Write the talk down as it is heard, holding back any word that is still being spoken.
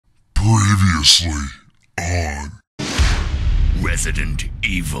Previously on Resident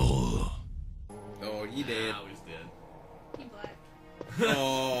Evil. Oh, he did. Now he's dead. He black.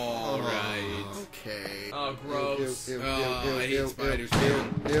 Oh, right. Okay. Oh, gross. I hate spiders. Ew.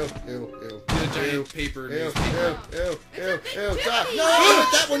 Get a giant paper Ew. newspaper. God, no!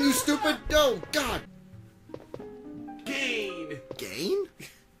 That one, you stupid! No, God! Gain! Gain?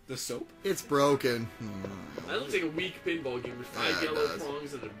 The soap? It's broken. That looks like a weak pinball game with Yeah, 5 it yellow does.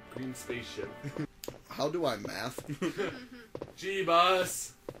 prongs and a green spaceship. How do I math?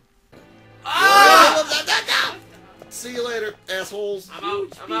 G-Bus! Ah! See you later, assholes. I'm out.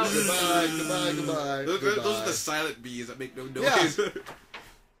 Goodbye. Those are the silent bees that make no noise. Yeah.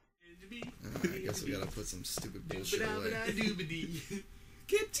 I guess we gotta put some stupid bullshit away.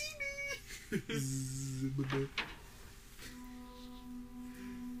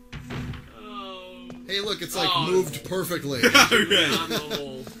 Hey, look, it's like moved perfectly.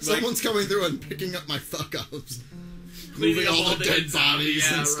 Someone's coming through and picking up my fuck-ups. Moving all the dead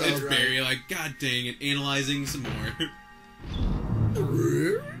bodies and stuff. It's very like, god dang it, analyzing some more.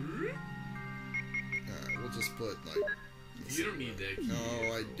 Alright, we'll just put, like... You don't need that. No,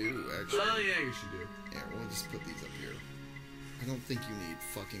 I do, actually. Oh, yeah, I guess you do. Yeah, we'll just put these up here. I don't think you need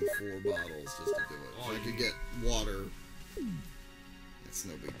fucking 4 bottles just to do it. If I could get water, it's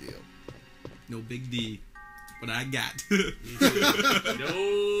no big deal. No big D. What I got. No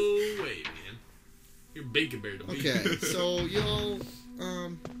way, man. You're big compared to me. Okay, so y'all,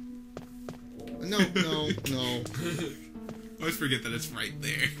 no. I always forget that it's right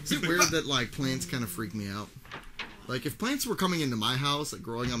there. Is it weird that, like, plants kind of freak me out? Like, if plants were coming into my house, like,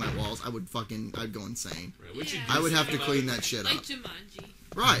 growing on my walls, I'd go insane. Right, what you Yeah. do I would is have to think clean about that shit Like up. Jumanji.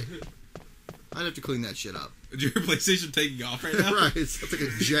 Right. I'd have to clean that shit up. Is your PlayStation taking off right now? Right, it's like a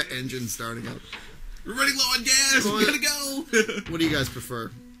jet engine starting up. We're running low on gas. We gotta go. What do you guys prefer?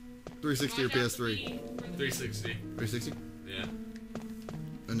 360 or Watch out PS3? for me. 360. 360? Yeah.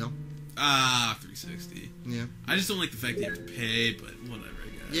 No? 360. Yeah. I just don't like the fact that you have to pay, but whatever, I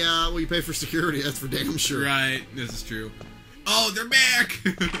guess. Yeah, well, you pay for security, that's for damn sure. Right, this is true. Oh, they're back!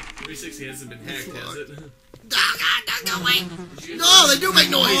 360 hasn't been hacked, has it? Oh, God, don't go away. No, they do make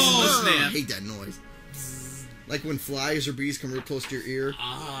noise. Oh, snap. I hate that noise. Like when flies or bees come real close to your ear.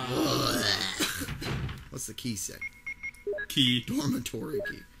 What's the key say? Key. Dormitory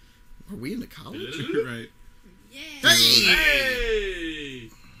key. Are we into college? Right. Yeah. Hey! Hey!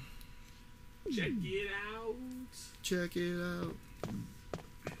 Check it out. Check it out.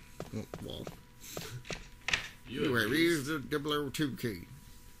 Oh, well. You Here's the 002 key.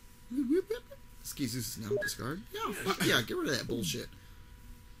 Excuse us now, discard. Yeah, fuck yeah, get rid of that bullshit.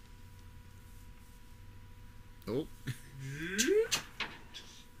 Oh.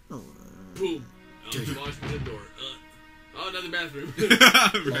 Boom. Washington door. Oh, another bathroom.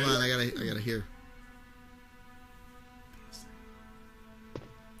 Hold on, I gotta hear.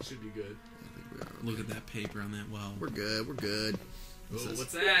 Should be good. Look at that paper on that wall. We're good. Oh,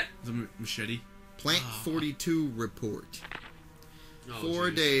 what's that? Is it a machete? Plant 42 report. Oh, 4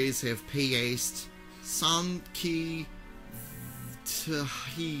 geez. days have passed. Sanki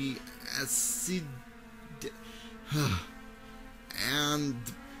Tahi acid and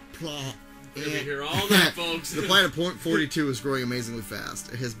We're gonna be here all night, folks. The plant of point 42 is growing amazingly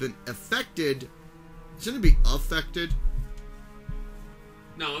fast. It has been affected. Shouldn't it be affected?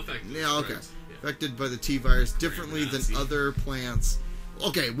 No, affected. Yeah, okay. Correct. Yeah. Affected by the T virus differently than Nazi. other plants.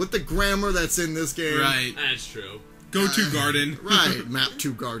 Okay, with the grammar that's in this game. Right. That's true. Go to garden. Right, map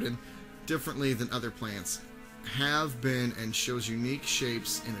to garden. Differently than other plants. Have been and shows unique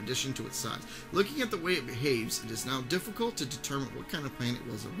shapes in addition to its size. Looking at the way it behaves, it is now difficult to determine what kind of plant it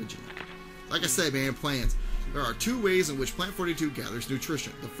was originally. Like I said, man, plants. There are 2 ways in which Plant 42 gathers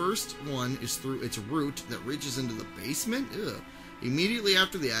nutrition. The first one is through its root that reaches into the basement. Ugh. Immediately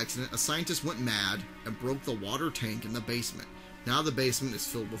after the accident, a scientist went mad and broke the water tank in the basement. Now the basement is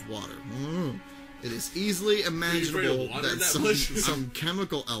filled with water. It is easily imaginable that some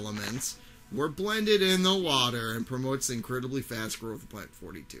chemical elements were blended in the water and promotes the incredibly fast growth of Plant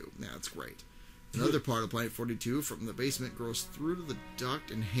 42. Now it's great. Another part of Plant 42 from the basement grows through to the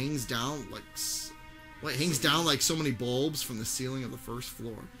duct and hangs down like so many bulbs from the ceiling of the first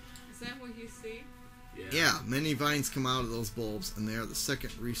floor. Is that what you see? Yeah, many vines come out of those bulbs, and they are the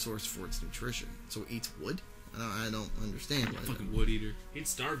second resource for its nutrition. So it eats wood? I don't understand. Fucking wood eater. He'd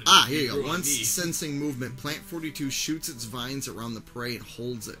starved. Here you go. Once sensing movement, Plant 42 shoots its vines around the prey and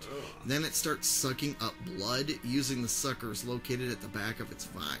holds it. Then it starts sucking up blood using the suckers located at the back of its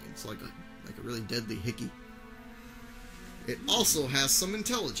vines, like a really deadly hickey. It also has some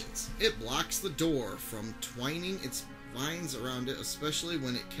intelligence. It blocks the door from twining its vines around it, especially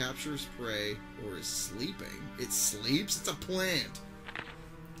when it captures prey or is sleeping. It sleeps? It's a plant!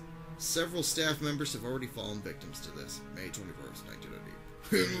 Several staff members have already fallen victims to this. May 21st,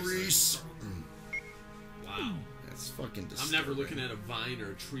 1998. Henry Sutton. Wow. That's fucking I'm disturbing. never looking at a vine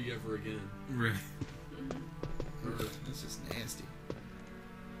or a tree ever again. Right. Ugh, that's just nasty.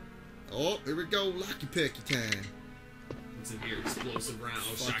 Oh, here we go. Locky picky time. What's in here? Explosive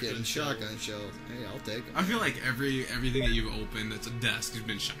rounds. Fucking shotgun shells. Hey, I'll take them. I feel like everything that you've opened that's a desk has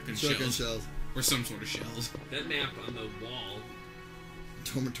been shotgun Shotgun shells. shells. Or some sort of shells. That map on the wall.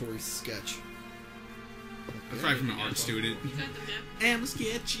 Dormitory sketch. That's probably from an art student. You got the map. I'm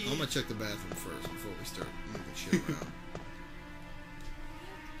sketchy. I'm gonna check the bathroom first before we start moving shit around.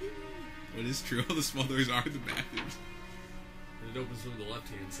 What is true? All the small doors are the bathrooms. And it opens from the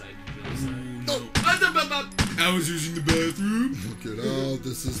left-hand side to the other side. Oh. I was using the bathroom. Get out,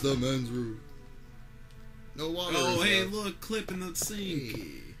 this is the men's room. No water. Oh, is hey, left. look, clip in the sink. Hey.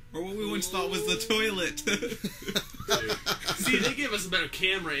 Or what we once thought was the toilet. See, they gave us a better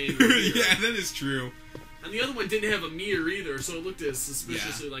camera angle here. Yeah, that is true. And the other one didn't have a mirror either, so it looked as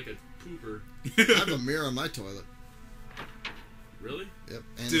suspiciously like a pooper. I have a mirror on my toilet. Really? Yep.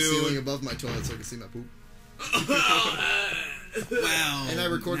 And Dude. the ceiling above my toilet so I can see my poop. Wow. And I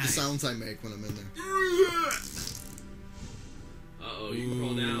record nice. the sounds I make when I'm in there. Uh-oh, you can crawl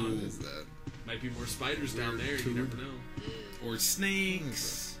What down. is that? Might be more spiders down there, you never know. Or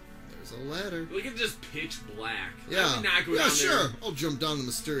snakes. There's a ladder. Look at just pitch black. I Yeah. would not go Yeah, down sure. there. I'll jump down the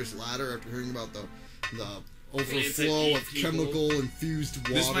mysterious ladder after hearing about the overflow Anti-eat of people. chemical infused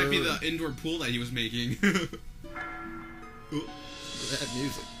water. This might be the indoor pool that he was making. That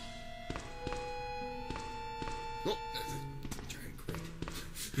music. Oh, that's a giant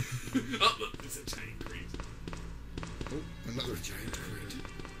crate. Oh, look, it's a giant crate. Oh, another giant crate.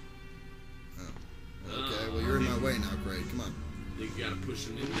 Oh. Okay, well you're in my way now, crate. Come on. You gotta push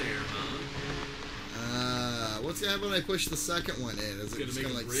them in there, huh? What's gonna happen when I push the second one in? Is it gonna just make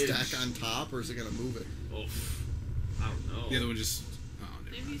gonna a like bridge. stack on top, or is it gonna move it? Oh, I don't know. The other one just... Oh,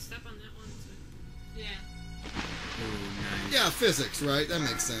 never Maybe mind. you step on that one too. Yeah. Oh, nice. Yeah, physics, right? That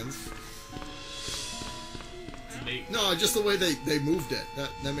makes sense. To make- No, just the way they moved it.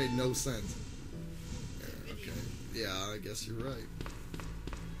 That made no sense. Yeah, okay. Yeah, I guess you're right.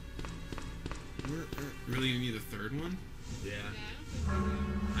 Really gonna need a third one? Yeah, Yeah, I don't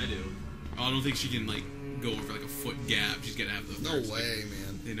think I do. Oh, I don't think she can, like, go over, like, a foot gap. She's gotta have the No third way,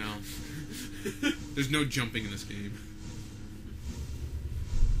 man. You know? There's no jumping in this game.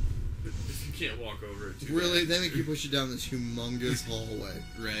 You can't walk over it. Too Really? bad. They make you push it down this humongous hallway.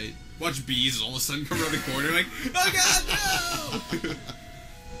 Right. Watch bees all of a sudden come around the corner like, oh god,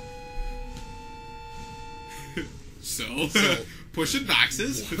 no! So, So- pushing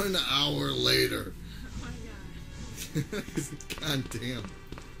boxes. 1 hour later. Oh my god. God damn.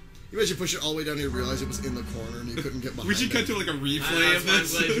 You imagine push it all the way down here and realize it was in the corner and you couldn't get behind We should cut it. to like a replay of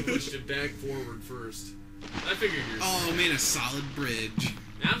That's why I'm glad you this. pushed it back forward first. I figured you're. Oh man, a solid bridge.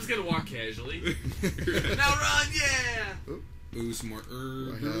 Now I'm just gonna walk casually. Now run, yeah! Ooh, some more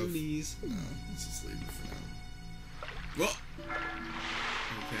I have- herbies. No, let's just leave it for now. Well,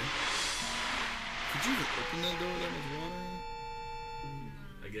 okay. Could you even open that door with that much water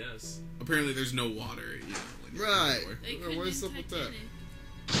I guess. Apparently, there's no water. You know, when in it? you're Right. in the door. They Well, could what's in up with that?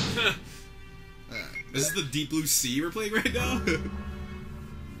 Titanic. This is the deep blue sea we're playing right now.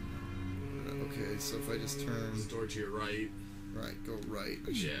 Okay, so if I just turn There's a door to your right. right, go right.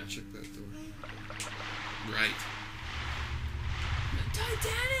 I should Yeah. check that door. Right.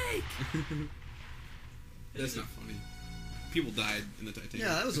 Titanic! That's not funny. People died in the Titanic.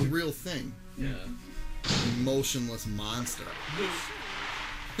 Yeah, that was a real thing. Yeah. Emotionless monster.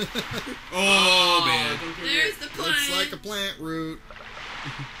 Oh man. Don't forget. There's the plane. Looks like a plant root. Oh,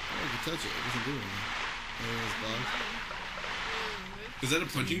 you can touch it. It doesn't do anything. Is that a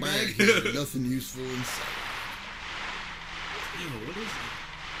punching Bag bag? here. Nothing useful inside. Yo, what is that?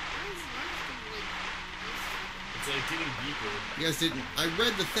 It's like getting deeper. You guys didn't. I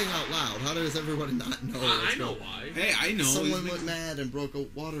read the thing out loud. How does everybody not know? I what's know going- why. Hey, I know. Someone He's went mad and broke a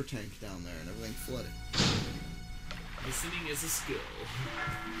water tank down there, and everything flooded. Listening is a skill.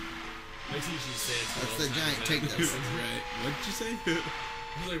 My teacher said it's That's all the time giant back. take That's that. right. What did you say?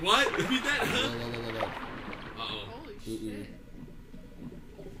 I was like, what? Repeat that? Whoa, Huh? whoa, whoa, whoa, Uh-oh. Holy Ooh. shit.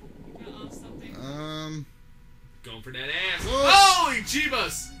 I lost something. whoa. Going for that ass. Whoa. Holy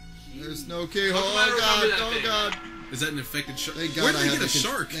Jeebus! There's no keyhole. How come I Oh remember god, that oh thing? god. Is that an infected shark? Thank Where god did I we had get a the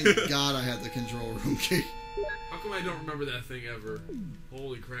shark? Thank god I had the control room key. How come I don't remember that thing ever?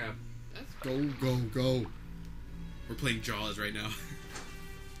 Holy crap. That's Go, go, go. We're playing Jaws right now.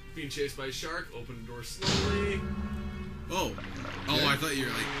 Being chased by a shark. Open the door slowly. Oh. Oh, Okay. I thought you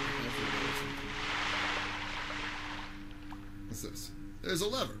were like. What's this? There's a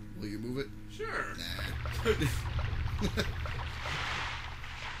lever. Will you move it? Sure. Nah.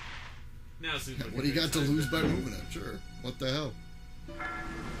 Now, it seems like What a do you good got to time. lose by moving it? Sure. What the hell?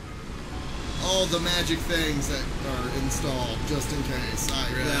 All the magic things that are installed just in case.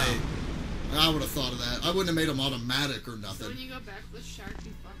 I would have thought of that. I wouldn't have made them automatic or So nothing. when you go back with the shark,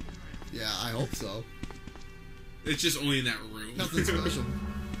 you fucking around. Yeah, I hope so. It's just only in that room. Nothing special.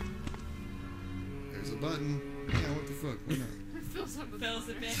 There's a button. Yeah, what the fuck? Why not? It fills up with Fills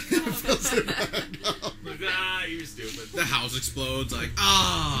it water. back up. Ah, you're stupid. The house explodes. Like,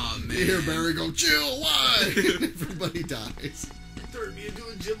 ah, man. You hear Barry go, chill, why? And everybody dies. Turned me into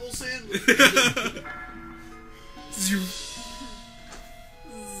a jibble sandwich. Zoom.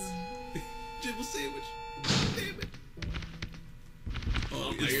 Jibble sandwich. Damn it. Oh,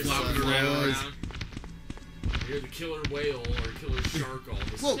 I hear it's something flopping flying around. around. I hear the killer whale or killer shark all of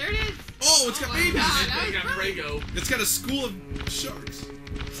a Whoa. sudden. There it is. Oh, it's got my babies. God. They got Prego. It's got a school of sharks.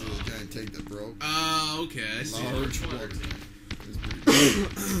 It's a little giant tank that broke. Okay, I see. Large Which one? water tank. It was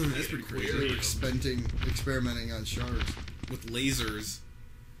pretty That's pretty They crazy. were experimenting on sharks. With lasers.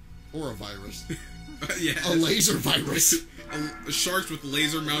 Or a virus. Yeah. A laser virus. Sharks with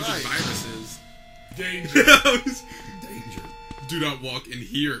laser-mounted Right. viruses. Danger. Danger. Do not walk in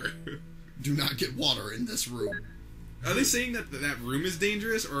here. Do not get water in this room. Are they saying that that room is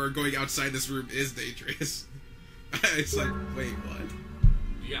dangerous, or going outside this room is dangerous? It's like, wait, what?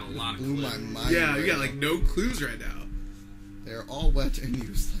 You got a lot of Blew my clues. mind. Yeah, you right got now. like no clues right now. They're all wet and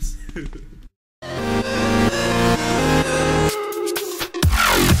useless.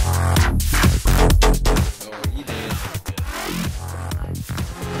 Oh, you did.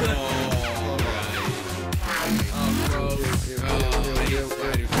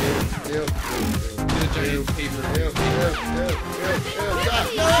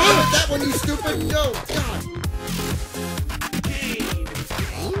 That one, you stupid! Yo, God!